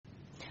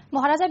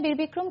মহারাজা বীর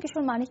বিক্রম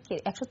কিশোর মানিক্যের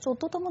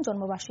 ১১৪তম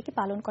জন্মবার্ষিকী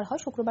পালন করা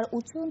হয় শুক্রবার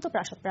উজ্জয়ন্ত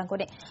প্রাসাদ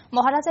প্রাঙ্গণে।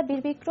 মহারাজা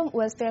বীর বিক্রম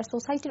ওয়েলফেয়ার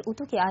সোসাইটির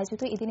উদ্যোগে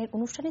আয়োজিত এদিনের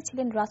অনুষ্ঠানে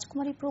ছিলেন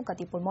রাজকুমারী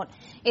প্রজ্ঞাতি বর্মন।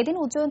 এদিন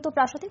উজ্জয়ন্ত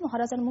প্রাসাদে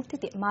মহারাজার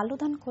মূর্তিতে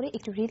মাল্যদান করে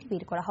একটি র্যালি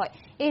বের করা হয়।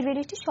 এই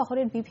র্যালিটি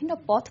শহরের বিভিন্ন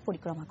পথ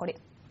পরিক্রমা করে।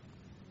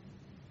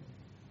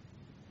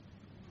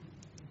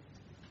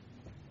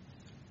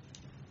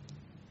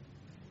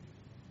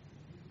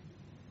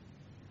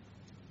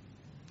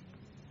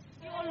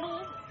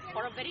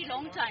 For a very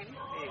long time,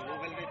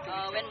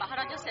 when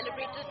Maharaja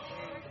celebrated,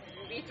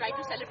 we tried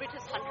to celebrate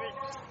his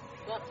 100th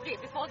birthday.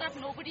 Before that,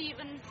 nobody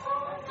even,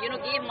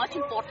 gave much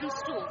importance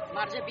to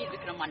Maharaja Veer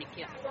Vikram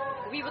Manikya.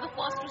 We were the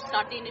first to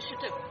start the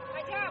initiative.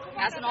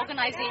 As an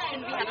organization,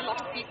 we had a lot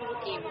of people who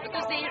came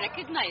because they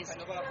recognized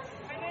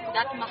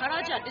that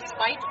Maharaja,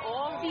 despite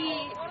all the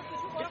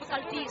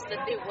difficulties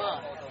that they were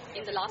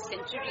in the last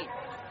century,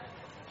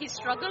 he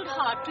struggled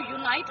hard to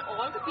unite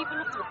all the people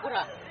of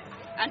Tripura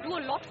and do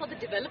a lot for the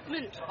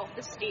development of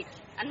the state.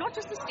 And not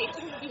just the state,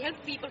 he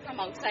helped people from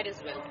outside as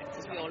well,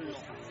 as we all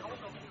know.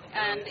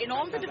 And in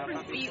all the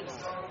different fields,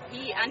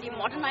 he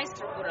modernized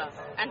Tripura.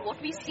 And what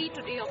we see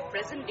today of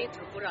present-day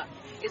Tripura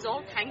is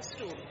all thanks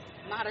to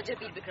Maharaja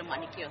Veer Vikram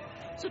Manikya.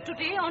 So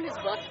today on his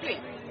birthday,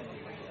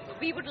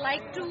 we would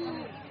like to,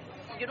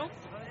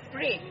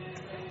 pray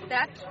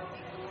that,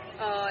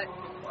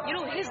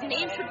 his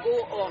name should go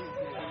on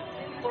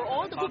for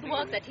all the good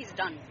work that he's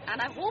done. And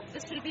I hope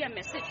this will be a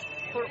message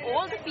for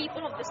all the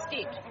people of the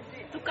state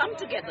to come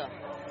together,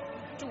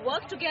 to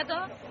work together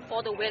for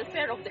the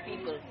welfare of the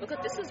people, because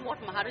this is what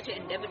Maharaja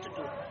endeavored to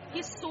do.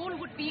 His soul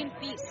would be in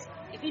peace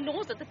if he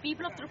knows that the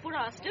people of Tripura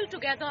are still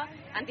together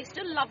and they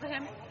still love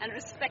him and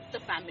respect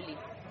the family.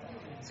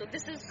 So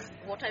this is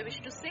what I wish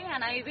to say,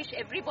 and I wish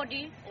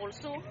everybody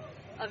also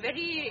a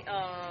very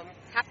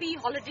happy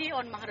holiday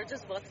on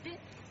Maharaja's birthday,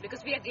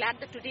 because we are glad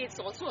that today it's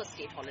also a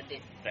state holiday.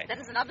 Right. That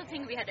is another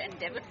thing we had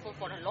endeavored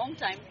for a long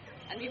time,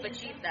 and we've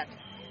achieved that.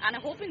 And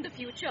I hope in the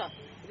future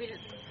we'll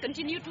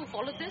continue to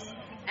follow this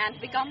and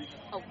become,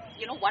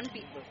 one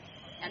people.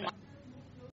 And